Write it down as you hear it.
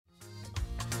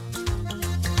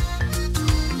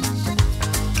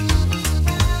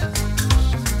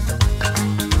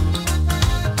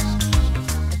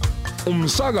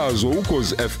Umsakazo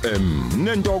ukhozi FM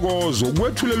nentokozo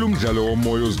kwethulela umdlalo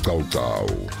womoya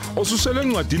ozicawucawu. Osusele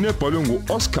encwadini ebhalwe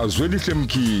nguOscar Zwelihle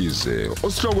Mkhize,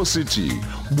 osihloko sithi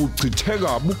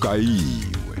Buchitheka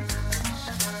Bugayiwe.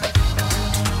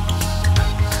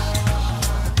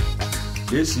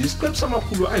 Lesi isiqephu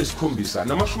samakhulu ayisikhombisa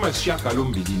namashumi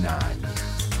ayisishiyagalombili nanye.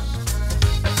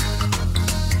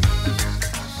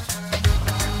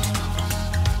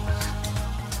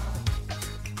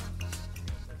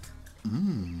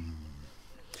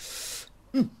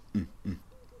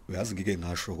 Uyazi ngike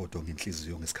ngasho kodwa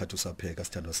ngenhliziyo ngesikhathi usapheka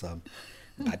sithandwa sami.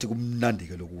 Ngathi kumnandi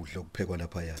ke lokudla okuphekwa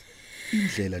lapha ya.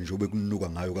 Indlela nje obekunuka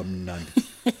ngayo kamnandi.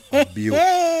 Abiyo.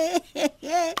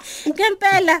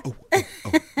 Ngempela.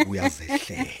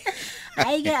 Uyazehle.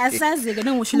 Ayike asazi ke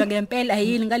nongushilo ngempela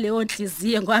yini ngaleyo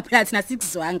nhliziyo ngoba phela thina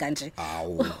sikuzwanga nje.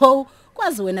 Awu.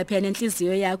 Kwazi wena phela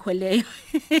nenhliziyo yakho leyo.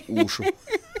 Usho.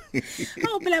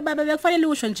 Phela baba bekufanele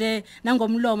usho nje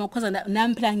nangomlomo because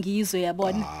nami phela ngizwe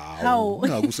yabona. Hawu.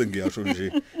 Ngaku sengiyasho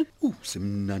nje.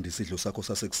 Simnandi isidlo sakho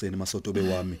sasekuseni masotobe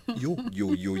wami. Yo.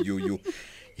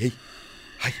 Hey.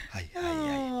 Hayi.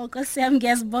 Nkosi yami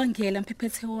ngiyazibongela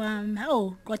mphephethe wami.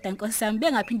 Kodwa nkosi yami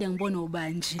bengaphinde ngibone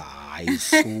ubanje. Hayi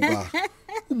suka.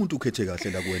 Umuntu ukhethe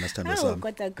kahle la kuwena sithandwa sami.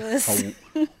 Kodwa nkosi.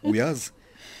 Uyazi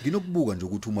nginokubuka nje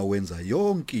ukuthi uma wenza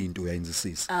yonke into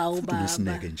uyayenzisisa. Futhi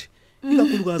unesineke nje.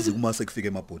 Ikakhulukazi uma sekufika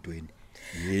emabhodweni.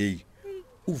 Hey.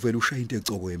 Uvela ushaya into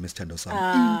ecoko yemsithando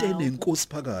sami. Into enenkosi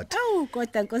phakathi.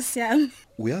 Kodwa nkosi yami.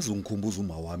 Uyazi ungikhumbuza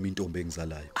uma wami intombi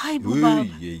engizalayo.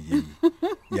 Hey.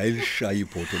 Yayishaya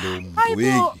ibhodo lo muntu.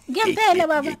 Hey. Ngempela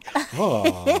baba.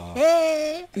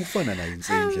 Ufana naye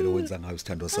insendlela owenza ngayo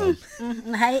sithando sami.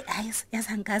 Hayi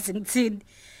yazangazi ngithini.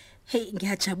 Hey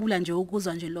ngiyajabula nje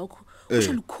ukuzwa nje lokho.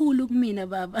 Usho lukhulu kumina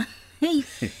baba. Hey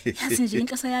yazi nje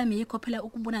inhloso yami yikho phela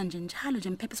ukubona nje njalo nje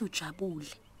mphephethe ujabule.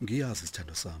 Ngiyazi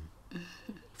sithando sami.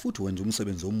 Futhi wenza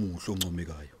umsebenzi omuhle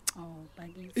oncomekayo.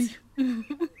 Bakithi.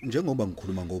 Njengoba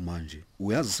ngikhuluma ngomanje,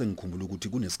 uyazi sengikhumbula ukuthi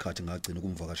kunesikhathi ngagcina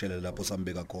ukumvakashela lapho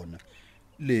sambeka khona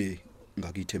le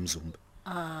ngakithi eMzumbe.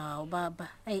 Baba.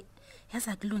 Hey yazi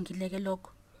akulungile ke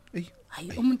lokho.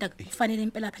 Hayi umuntu akufanele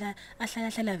impela phela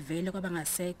ahlala vele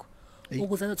kwabangasekho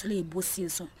ukuze azothola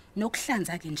izibusiso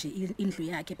nokuhlanza ke nje indlu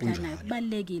yakhe phela nayo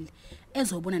kubalekile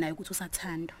ezobona nayo ukuthi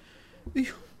usathandwa.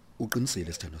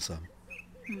 Uqinisile sithando sami.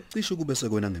 Cishe kube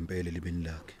sekwena ngempela libeni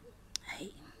lakhe.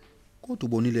 Hayi. Kodwa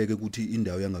ubonileke ukuthi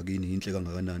indawo yangakini inhle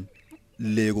kangakanani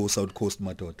leko South Coast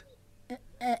madoda.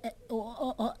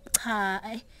 Cha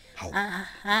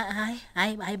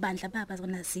hayi bandla baba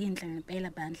zona zinhle ngempela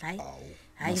bandla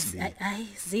hayi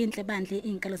zinhle bandle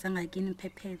izinkalo zangakini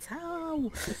mphephetha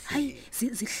hayi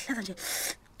zihlaza nje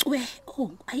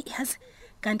hayi yazi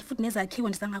kanti futhi nezakhiwo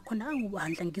nje zangakhona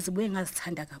bandla ngizibuye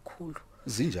ngazithanda kakhulu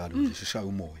zinjalo nje shishaya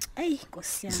umoya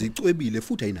Nkosi yami zicwebile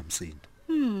futhi ayinamsindo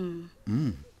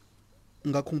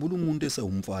ngakhumbula umuntu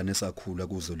esewumfana esakhula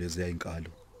kuzo lezi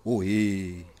yayinkalo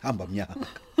hamba mnyaka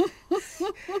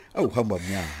hamba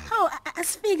mnyaka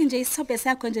asifiki nje isobhe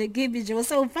sakho nje gibi nje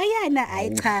usawufayana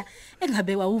hayi cha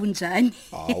engabe wawunjani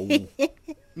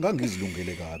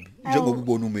ngangizilungele kabi njengoba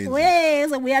ubona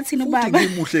umenzi uyathina ubaba futhi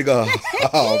ngimuhle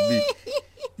kabi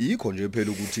yikho nje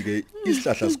phela ukuthi ke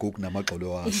isihlahla sigoku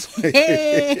namagxolo waso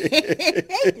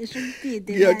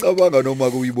ngiyacabanga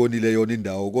noma kuyibonile yona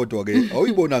indawo kodwa ke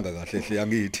awuyibonanga kahle hle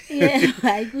yangithi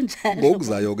hayi kunjalo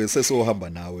ngokuzayo ke sesohamba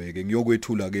nawe ke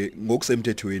ngiyokwethula ke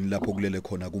ngokusemthethweni lapho kulele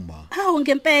khona kuma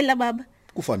ngempela baba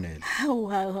kufanele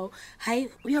hayi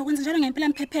uyokwenza njalo ngempela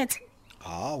mphephethe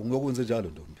ngiyokwenza njalo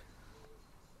ntombi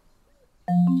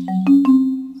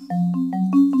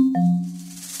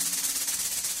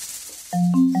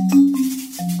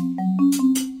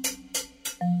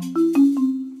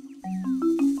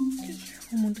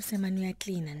Umuntu semani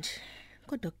uyaklina nje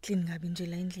kodwa ukuklina ngabi nje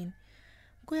la endlini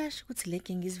kuyasho ukuthi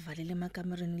leke ngizivalele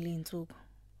emakamereni leinsuku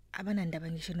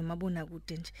abanandaba ngisho nomabona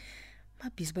kude nje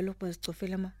mabhizi balokhu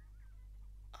bazicofela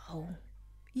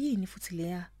yini futhi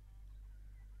leya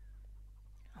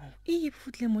iyi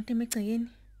futhi le moto emegcekeni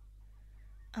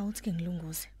awuthi ke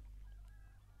ngilunguze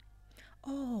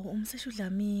umseshi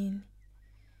uDlamini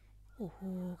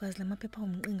kazi lamaphepha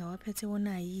omqinga waphethe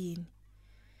wona yini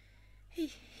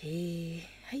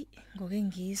hayi ngoke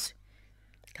ngizwe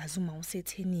kazi uma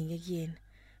usethenike kuyena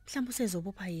mhlawumbe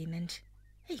usezobopha yena nje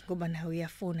ngoba nawe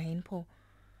uyafona yini pho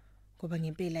ngoba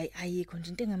ngempela ayikho nje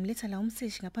into engamletha la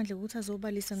umseshi ngaphandle kokuthi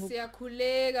azobalisa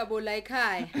siyakhuleka bo la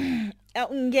ekhaya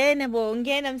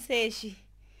ngena mseshi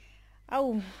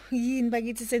yini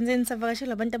bakithi senzeni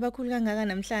savakashela abantu abakhulu kangaka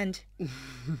namhlanje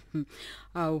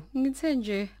ngithe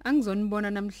nje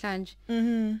angizonibona namhlanje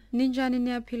ninjani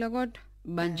niyaphila kodwa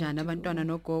banjani abantwana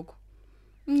nogogo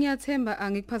Ngiyathemba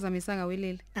angikuphazamisanga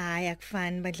welele. Hayi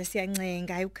akufani bandla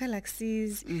siyancenga hayi ukhala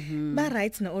kusizi. Ba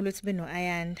right no olothi beno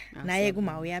Ayanda. Naye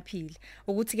kuma uyaphila.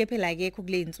 Ukuthi ke phela akekho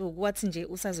kule insuku wathi nje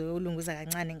usazoyolunguza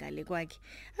kancane ngale kwakhe.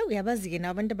 Ayi uyabazi ke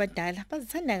nabantu abadala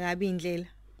bazithanda kabi indlela.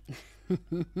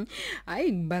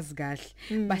 Hayi ngibazi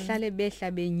kahle. Bahlale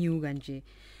behla benyuka nje.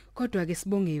 Kodwa ke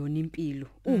sibonge yona impilo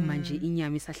uma nje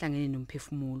inyama isahlangene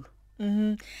nomphefumulo.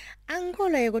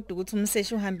 Angikholwa kodwa ukuthi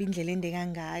umseshi uhamba indlela ende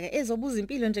kangaka ezobuza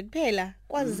impilo nje kuphela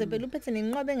kwazi sephela uphethe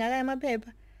nenqobe engaka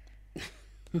yamaphepha.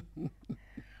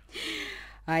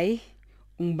 Hayi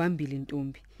ungibambile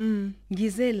intombi.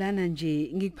 Ngize lana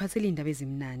nje ngikuphathele indaba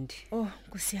ezimnandi. Oh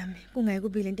kusiyami kungayi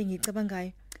kubile into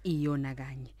engiyicabangayo. Iyona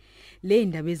kanye. Le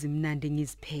indaba ezimnandi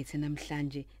ngiziphethe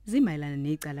namhlanje zimayelana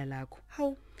necala lakho.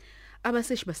 Hawu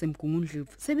abaseshi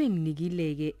basemgungundlovu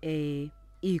sebenginikileke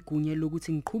igunya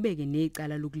lokuthi ngiqhubeke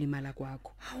necala lokulimala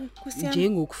kwakho. Hawu kusiyami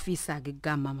njengokufisa ke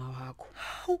kamama wakho.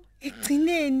 Hawu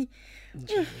egcineni.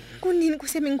 Kunini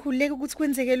kusiyami ngikhuleka ukuthi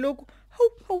kwenzeke lokho.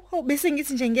 Hawu bese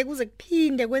ngithi nje ngeke kuze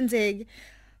kuphinde kwenzeke.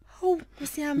 Hawu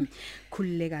kusiyami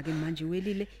khulileka ke manje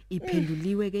welile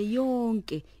iphenduliwe ke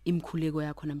yonke imkhuleko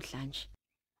yakho namhlanje.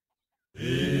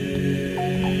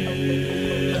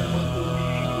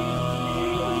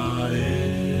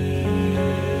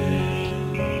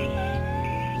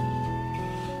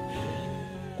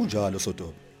 Kunjalo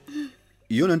Sodoba.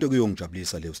 Iyona into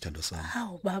kuyongijabulisa le usithando sami.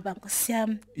 Hawu baba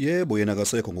kusiyami. Yebo yena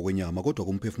akasekho ngokwenyama kodwa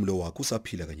kumphefumulo wakhe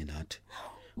usaphila kanye nathi.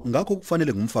 Ngakho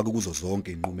kufanele ngimfake kuzo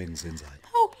zonke inqumo engizenzayo.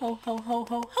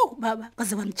 Hawu baba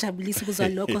kaze wangijabulisa ukuzwa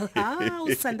lokho. Hawu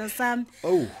sithando sami.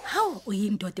 Hawu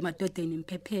uyindoda emadodeni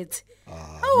imphephethe.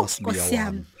 Hawu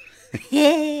kusiyami.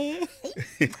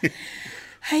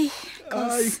 Hayi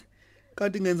Nkosi.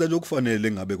 Kanti ngenza nje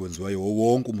okufanele ngabe kwenziwa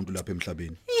wonke umuntu lapha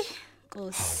emhlabeni.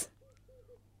 Nkosi.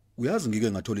 Uyazi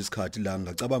ngike ngathola isikhathi la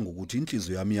ngacabanga ukuthi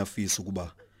inhliziyo yami iyafisa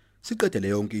ukuba siqedele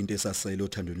yonke into esasele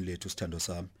othandweni lethu sithando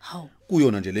sami.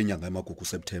 Kuyona nje lenyanga emagugu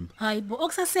September. Hayibo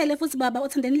okusasele futhi baba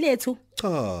othandeni lethu.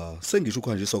 Cha, sengisho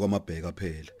ukhanjiswa kwamabheka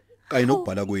phela. Kanye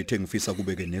nokubhala kwethu engifisa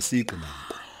kubeke nesiqi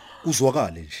nakho.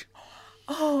 Kuzwakale nje.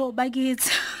 Oh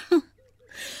bakithi.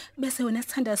 Bese wena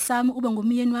sithanda sami ube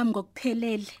ngumyeni wami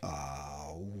ngokuphelele.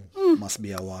 Awu,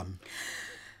 masibiya wami.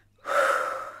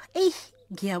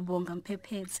 Ngiyabonga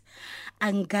mphephethe.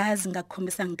 Angazi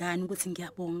ngakukhombisa ngani ukuthi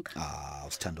ngiyabonga.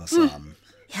 Usithandwa sami.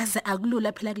 Yazi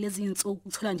akulula phela kulezi insuku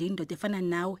ukuthola nje indoda efana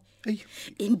nawe.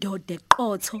 Indoda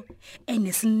eqotho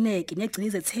enesineke negcina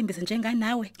izethembisa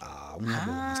njenganawe.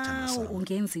 Ngiyabonga sithandwa sami.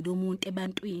 Ungenzile umuntu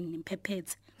ebantwini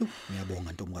mphephethe.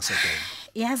 Ngiyabonga ntombi kaSodoma.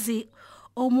 Yazi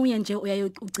omunye nje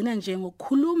uyayugcina nje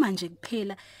ngokukhuluma nje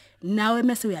kuphela nawe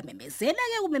mase uyamemezela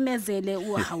ke kumemezele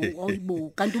uhawu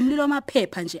oyibo kanti umlilo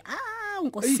wamaphepha nje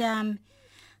Nkosi yami.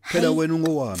 Phela wena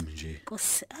ungowami nje.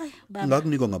 Nkosi baba.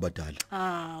 Ngakunikwa ngabadala.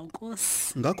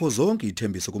 Nkosi. Ngakho zonke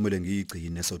ithembiso kumele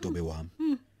ngiyigcine Sodobe wami.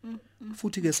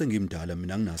 Futhi ke sengimdala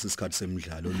mina nginaso isikhathi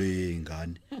semidlalo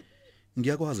leyingane.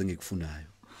 Ngiyakwazi ngikufunayo.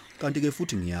 Kanti ke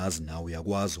futhi ngiyazi nawe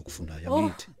uyakwazi ukufunayo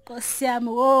ngithi. Nkosi yami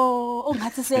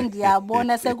ungathi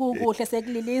sengiyabona sekukuhle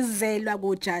sekulilizelwa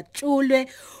kujatshulwe.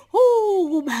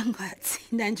 Kuba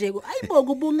ngathina nje ayibo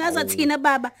kubungaza thina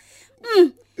baba.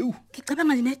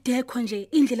 Ngicabanga nje nedekho nje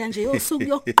indlela nje yosuku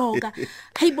yokugqoka.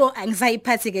 Hayibo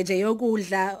angizayiphathi ke nje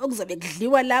yokudla okuzobe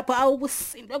kudliwa lapho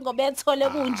awubusindo ngoba ethole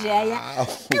kunjeya.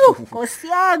 Nkosi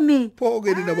yami.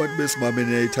 Phoke ninabantu besimame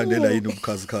niyayithandela yini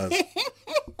ubukhazikhazi.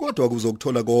 Kodwa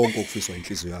kuzokuthola konke okufiswa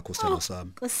inhliziyo yakho sithando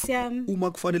sami. Nkosi yami.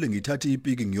 Uma kufanele ngithathe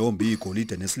ipiki ngiyombe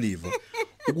igolide nesiliva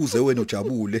ukuze wena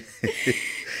ujabule.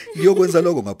 Ngiyokwenza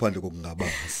lokho ngaphandle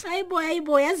kokungabaza.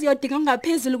 Hayibo yazi yodinga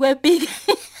ngaphezulu kwepiki.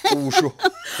 Usho.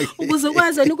 Ukuze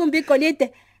ukwazi ukumba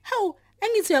igolide. Hawu,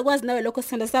 angithi uyakwazi nawe lokho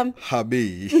sithando sami.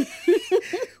 Habe.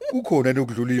 Kukhona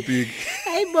nokudlula ipiki.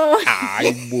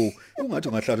 Hayibo. Ungathi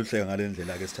ungahlala uhleka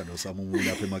ngalendlela ke sithando sami umuntu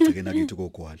lapha emagcikeni akithi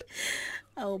kokugwala.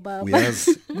 Awu baba.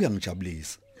 Uyazi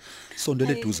uyangijabulisa.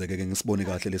 Sondele eduze ke ngisibone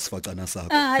kahle lesifacana sakho.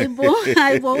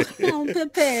 Hayibo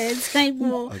umphephethe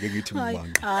hayibo. Ake ngithi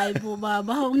ngibanga. Hayibo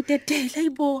baba ungidedela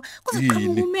hayibo.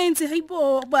 Kuzoqhamuka umenzi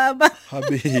hayibo baba.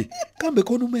 Habe kambe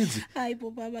khona umenzi.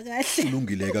 Hayibo baba kahle.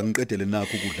 Ulungileka ngiqedele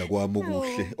nakho ukudla kwami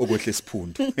okuhle okwehle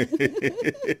isiphundu.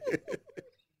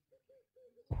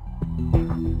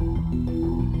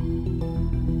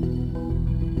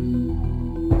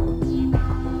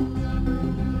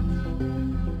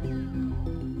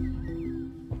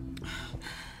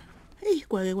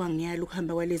 Kwake kwangiyala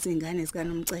ukuhamba kwalezi ingane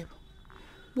zikaNomcebo.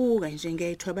 Buka nje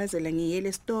ngiyayithwabazela ngiyele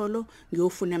esitolo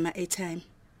ngiyofuna ama-airtime.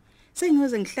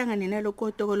 Sengiyoze ngihlangane nalo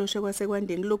kotokolo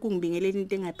kwasekwandeni lokhu ngibingelela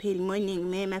into engapheli morning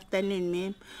ma'am afternoon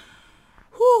ma'am.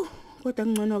 kodwa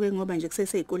ngcono ke ngoba nje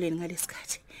kuseseyikoleni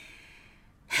ngalesikhathi.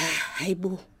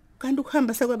 Hayibo, kanti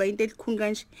ukuhamba sekwaba into elikhulu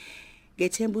kanje.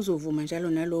 Ngethemba uzovuma njalo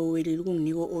nalowo welile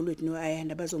ukunginika olwethu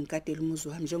noAyanda bazongigadela umuzi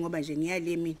wami njengoba nje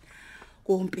ngiyale mina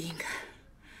kompinga.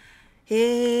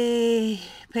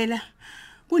 Phela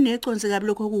kuneconze kabi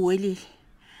lokho kuwelile.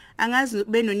 Angazi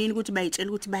benonini ukuthi bayitshela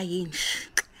ukuthi bayini.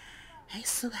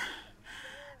 Hayisuka.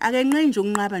 Ake nqenje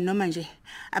ukunqaba noma nje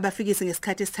abafikise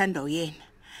ngesikhathi esithandwa uyena.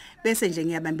 Bese nje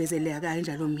ngiyabambezeleka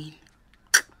kanjalo mina.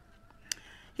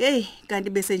 Kanti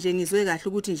bese nje ngizwe kahle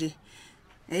ukuthi nje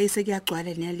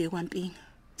sekuyagcwala nale kwampinga.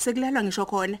 Sekulalwa ngisho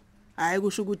khona. Hayi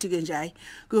kusho ukuthi ke nje hayi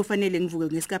kuyofanele ngivuke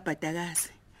ngesikabhadakazi.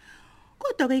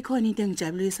 Kodwa ke ikhona into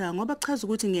engijabulisa ngoba kuchaza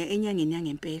ukuthi ngiya enyangeni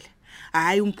yangempela.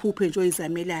 Hayi umphuphe nje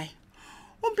oyizamelayo.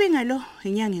 Umpinga lo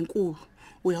inyanga enkulu.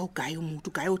 Uyawugaya umuntu,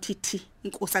 ugaya uthi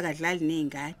inkosi akadlali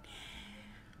nezingane.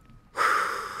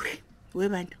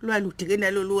 Webantu lwaludike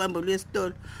nalolu hambo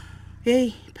lwesitolo.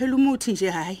 Phela umuthi nje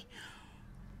hayi.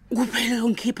 Kuphela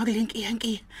ungikhipha kule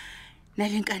nkiyankiya.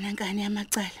 Nalenkanankane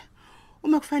yamacala.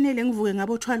 Uma kufanele ngivuke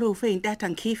ngabothwala ufeyintatha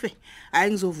ngikhife,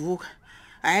 hayi ngizovuka.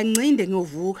 Hayi ngincinde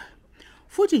ngiyovuka.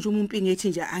 Futhi nje umpinga ethi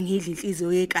nje angidli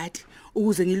inhliziyo yekati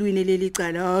ukuze ngilwine leli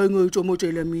cala. Hayi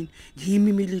ngoyitshomotshela mina. Yimi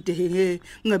imilide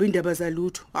ngabe indaba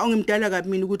zalutho. Awungimdala kabi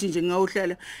mina ukuthi nje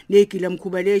ngawuhlala negila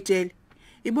mkhuba lejele.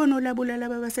 Ibona olabula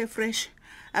laba base fresh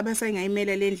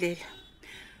abasayingayimela lendlela.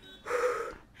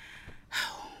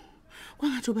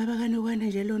 Kwangathi ubaba kanokwana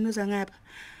nje lona uza ngapha.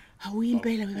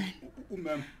 Awuyimpela webani.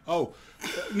 Umem. Hawu.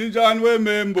 Ninjani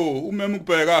wemembo? Umem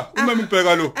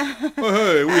ukubheka lo.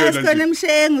 Uyena nje. Asikhona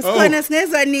mshengu, sikhona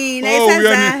singezwa nina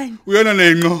isazana. Uyena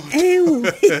nenqo.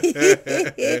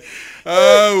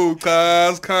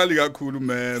 Cha sikhali kakhulu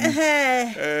mem.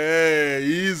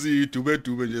 Izidube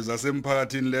nje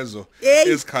zasemphakathini lezo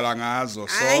esikhala ngazo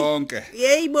sonke.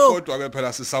 Yeyibo. Kodwa ke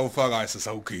phela sisawufakayo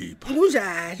sisawukhipha.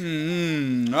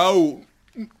 Kunjani? Hawu.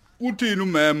 Uthini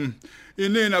umem?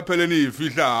 Inina phela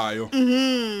niyifihlayo.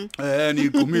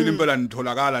 Nigumile impela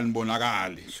nitholakala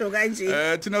nibonakali. Sho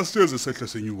kanje. Thina sithoze sehle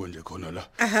senyuko nje khona la.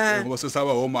 Ngoba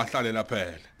sesaba homahlalela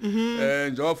phela.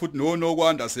 Njengoba futhi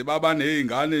nokwanda sebaba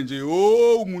nezingane nje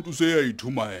umuntu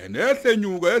useyayithuma yena. Ehle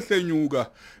nyuka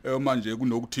manje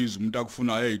kunokuthiza umuntu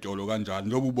akufunayo ezitolo kanjani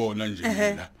njengoba ubona nje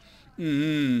la.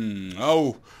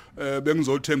 Hawu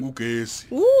bengizothenga ugesi.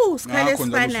 Sikhale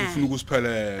sifanayo. Ufuna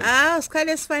ukusiphelela.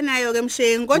 Sikhale sifanayo ke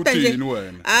mshengu kodwa nje.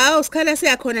 Sikhale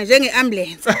siyakhona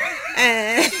njengeambulance.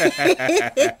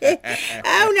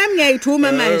 Nami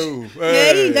ngiyayithuma manje.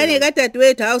 Ingane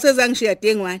kadadewethu sezangishiya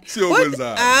dengwane.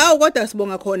 Kodwa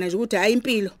sibonga khona nje ukuthi hayi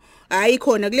impilo. Hayi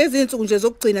khona kulezi insuku nje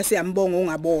zokugcina siyambonga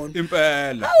ungabona.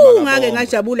 Impela. Ungake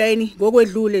ngajabula yini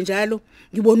ngokwedlule njalo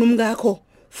ngibona umkakho.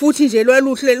 Futhi nje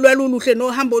lwaluluhle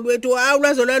nohambo lwethu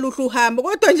lwazo lwaluhle uhambo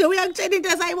kodwa nje uyakutshela into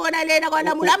esayibona lena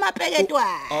kwanamula amapeketwa.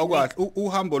 Awukahle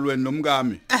uhambo lweni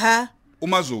nomkami.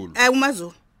 uMazulu.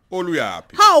 uMazulu.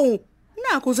 Oluyaphi? Hawu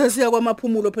nakho sesiya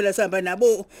kwamaphumulo phela sihamba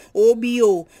nabo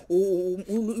obiyo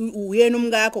uyena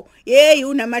umkakho.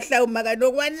 Unamahlawu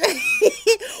makanokwane.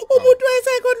 Umuntu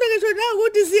wayesekhona ngisho na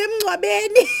ukuthi siye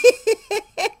emncwabeni.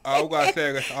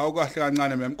 Awukahle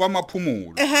kancane mem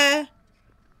kwamaphumulo.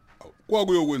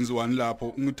 Kwakuyokwenziwani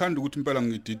lapho? Ngithanda ukuthi impela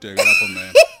ngidideke lapho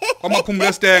mina. Kwamaphumulo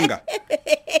eStenga.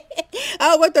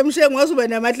 Kodwa mshengu wasuba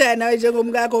namahlaya nawe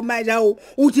njengomkakho manje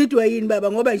udidwa yini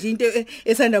baba ngoba nje into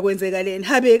esanda kwenzeka lena.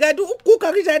 Habe kanti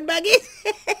uguga kanjani bakithi?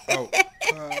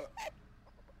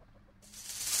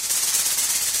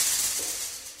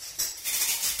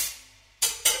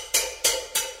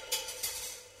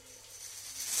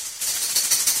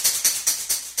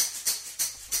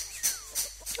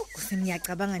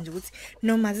 Ngiyacabanga nje ukuthi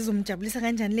noma zizomjabulisa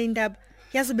kanjani le ndaba.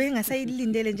 Yazi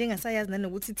bengasayilindele njengasayazi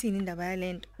nanokuthi ithini indaba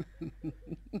yalento.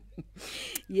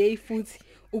 Futhi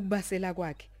ukubasela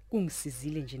kwakhe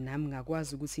kungisizile nje nami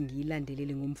ngakwazi ukuthi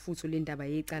ngiyilandelele ngomfutho le ndaba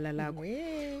yecala lakho.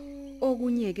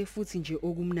 Okunye ke futhi nje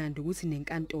okumnandi ukuthi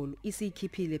nenkantolo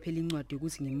isiyikhiphile phela incwadi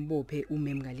ukuthi ngimbophe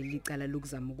umem ngaleli cala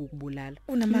lokuzama ukukubulala.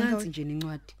 Unamanga nje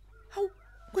nencwadi. Hawu,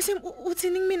 kusem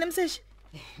uthini kumina mseshi?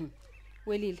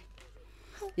 Welile.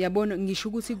 Yabona ngisho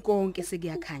ukuthi konke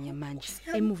sekuyakhanya manje.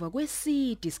 Emuva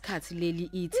kwesidi isikhathi leli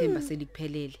ithemba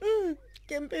selikuphelele.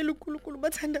 Ngempela uNkulunkulu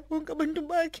bathanda bonke abantu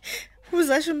bakhe.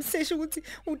 Uzasho umseshi ukuthi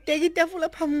udeka itafula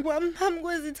phambi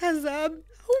kwezitha zami.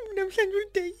 Namhlanje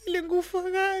ulidekile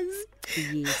ngufakazi.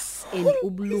 Yes,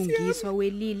 ubulungiswa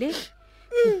welile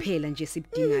kuphela nje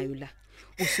sibudingayo la.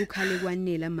 Usukhale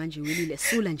kwanela manje welile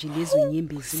sula nje lezo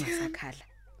nyembezi ngasakhala.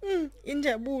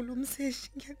 Injabulo umseshi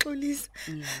ngiyaxolisa.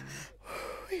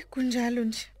 Kunjalo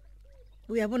nje.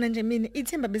 uyabona nje mina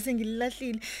ithemba bese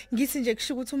ngililahlile ngisi nje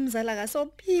kusho ukuthi umzala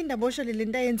akasophinda boshole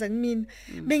lento ayenza kumina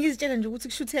bengizitshela nje ukuthi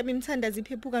kushuthi yami imthandazi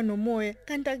iphephuka nomoya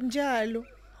kanti akunjalo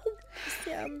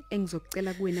siyami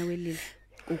engizokucela kuwena welile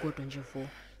ukodwa nje vo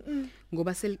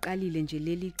ngoba seliqalile nje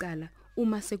leli cala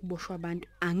uma sekuboshwa abantu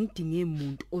angidinge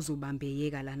umuntu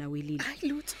ozobambeyeka lana welile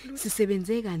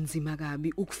sisebenze kanzima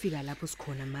kabi ukufika lapho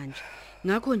sikhona manje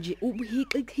ngakho nje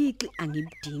ubuhiqi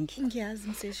angibudingi ngiyazi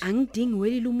mseshi angidingi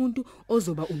welile umuntu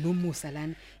ozoba unomusa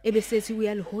lana ebesethi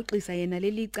uyalihoxisa yena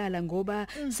leli cala ngoba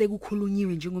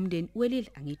sekukhulunyiwe njengomndeni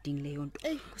welile angidingi leyo nto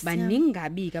baningi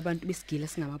kabi abantu besigila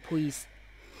singamaphoyisa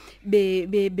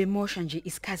bemosha nje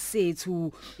isikhathi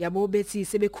sethu yabo bethi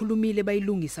sebekhulumile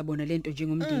bayilungisa bona lento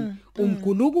njengomndeni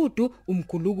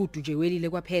umgulukudu nje welile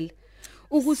kwaphela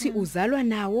ukuthi uzalwa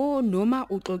nawo noma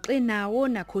uxoxe nawo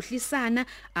nakhohlisana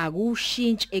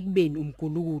akushintshi ekubeni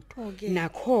umgulukudu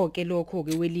nakho ke lokho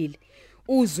ke welile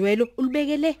uzwelo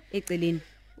ulibekele eceleni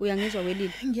uyangizwa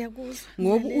welile ngiyakuzwa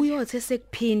ngoba uyothe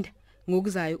sekuphinda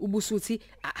ngokuzayo ubusuthi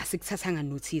asikuthathanga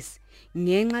notice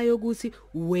ngenxa yokuthi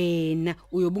wena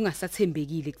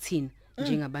uyobungasathembekile kuthina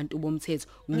njengabantu bomthetho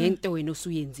ngento wena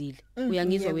osuyenzile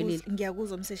uyangizwa welile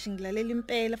ngiyakuzwa mseshi ngilalela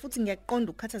impela futhi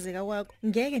ngiyaqonda ukukhathazeka kwakho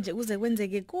ngeke nje kuze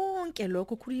kwenzeke konke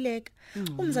lokho khulileka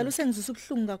umzali usengizisa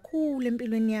ukuhlungu kakhulu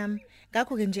empilweni yami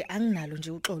ngakho ke nje anginalo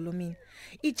nje uxolo mina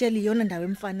ijeli iyona ndawo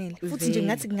emfanele futhi nje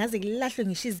ngathi ngaze ngilahlwe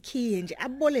ngisho izikhiye nje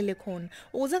abolele khona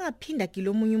ukuze angaphinda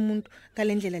gilo omunye umuntu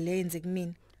ngalendlela le yenze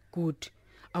kumina good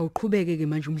awuqhubeke ke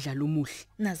manje umdlalo omuhle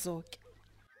nazoke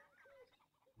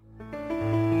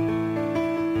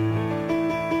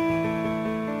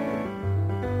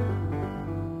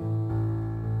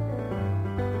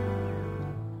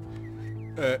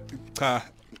cha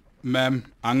ma'am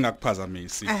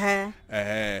angakuphazamisi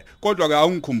kodwa ke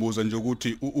awungikhumbuze nje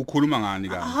ukuthi ukhuluma ngani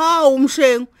ka hawu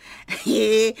umshengu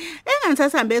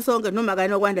engangithathambe sonke noma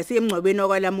kani okwanda siye emngcwabeni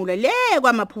okwalamula le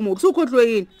kwamaphumulo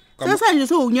usukhohlwe yini sesanje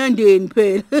sowunyandeni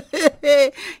phela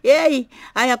hey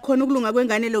ayakhona ukulunga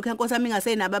kwengane lokho enkosi yami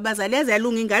ingasenabo abazali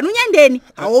yazalunga ingane unyandeni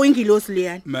awu ingilosi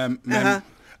leyani ma'am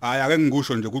ake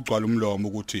ngikusho nje kugcwala umlomo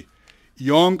ukuthi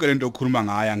yonke lento okhuluma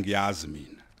ngayo ngiyazi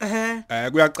mina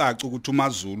kuyacaca ukuthi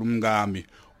uMazulu umkami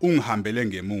ungihambele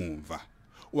ngemuva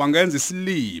wangenza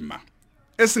isilima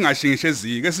esingashingishe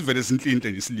ezike esivele sinhlinte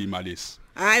nje isilima lesi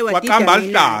hayi waqamba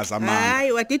lihlaza manje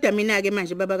hayi wadida mina ke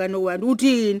manje baba kaNokwandi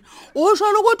uthini usho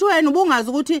ukuthi wena ubungazi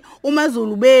ukuthi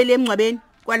uMazulu bele emngcwabeni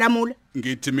kwalamula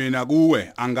ngithi mina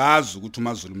kuwe angazi ukuthi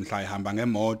uMazulu mhla ehamba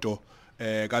ngemoto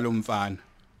kalomfana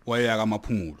wayeya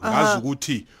kamaphumulo ngazi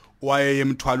ukuthi waye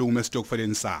emthwalo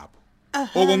umestokfeleni sabo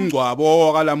okomngcwabo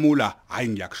wakalamula hayi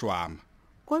ngiyakushwama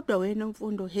kodwa wena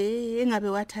mfundo engabe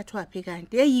wathathwa phi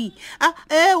kanti hey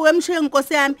wemshengu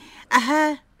Nkosi yami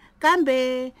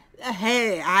kambe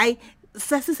hayi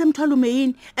sasisemthwalume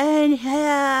yini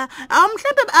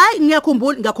mhlambe hayi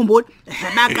ngiyakhumbula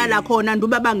baqala khona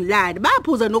nduba bangilani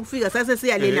baphuza nokufika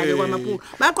sasesiya lena ke kwamaphulu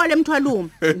baqala emthwalume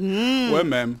we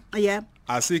ma'am yeah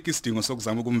asikho isidingo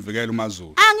sokuzama ukumvikela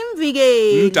uMazulu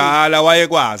angimvikeli mdala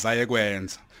wayekwazi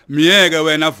ayekwenza miyeke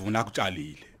wena avuna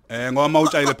akutshalile ngoba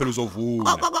mawutshalile phela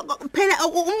uzovuna phela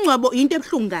umngcwabo into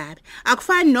ebhlungu kabi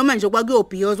akufani noma nje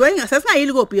kwakuyobhiyoza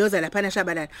wayengasasingayili kobhiyoza lapha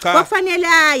naShabalala kwafanele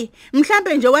hayi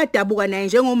mhlambe nje wadabuka naye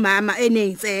njengomama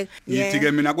eneyinseka yithi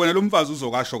ke mina kwena lo mfazi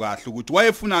uzokasho kahle ukuthi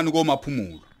wayefunani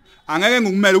komaphumulo angeke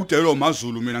ngikumele ukudelela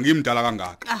uMazulu mina ngimdala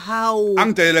kangaka hawu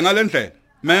angidelele ngalendlela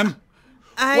ma'am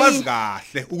wazi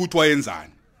kahle ukuthi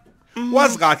wayenzani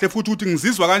wazi kahle futhi ukuthi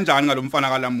ngizizwa kanjani ngalomfana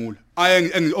kalamula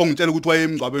ongitshela ukuthi waye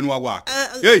emngcwabeni wakwakhe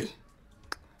hey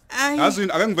yazi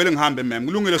ake ngivele ngihambe ma'am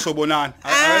kulungile sobonana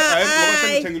ngoba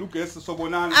sengithengile ugesi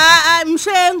sobonana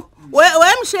mshengu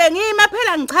wemshengu ima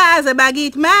phela ngichaze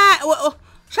bakithi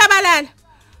Shabalala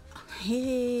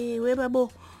we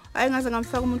babo hayi ngaze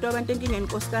ngamfaka umuntu wabantu enkingeni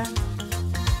nkosikazi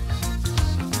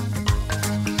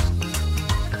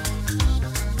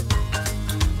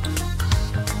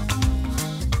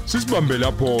Sisibambe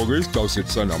lapho ke isigcawu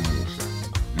sethu sanamuhla.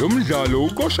 Lo mdlalo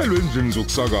uqoshelwe endlini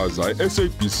zokusakaza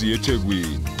eSABC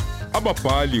eThekwini.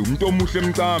 Ababhali umuntu omuhle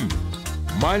Mcambi,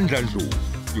 Mandla Ndlovu,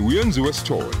 uyenziwe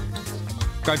Sithole.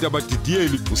 Kanti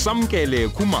abadidiyeli uSamkele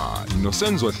Khumalo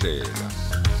noSenzo Hlela.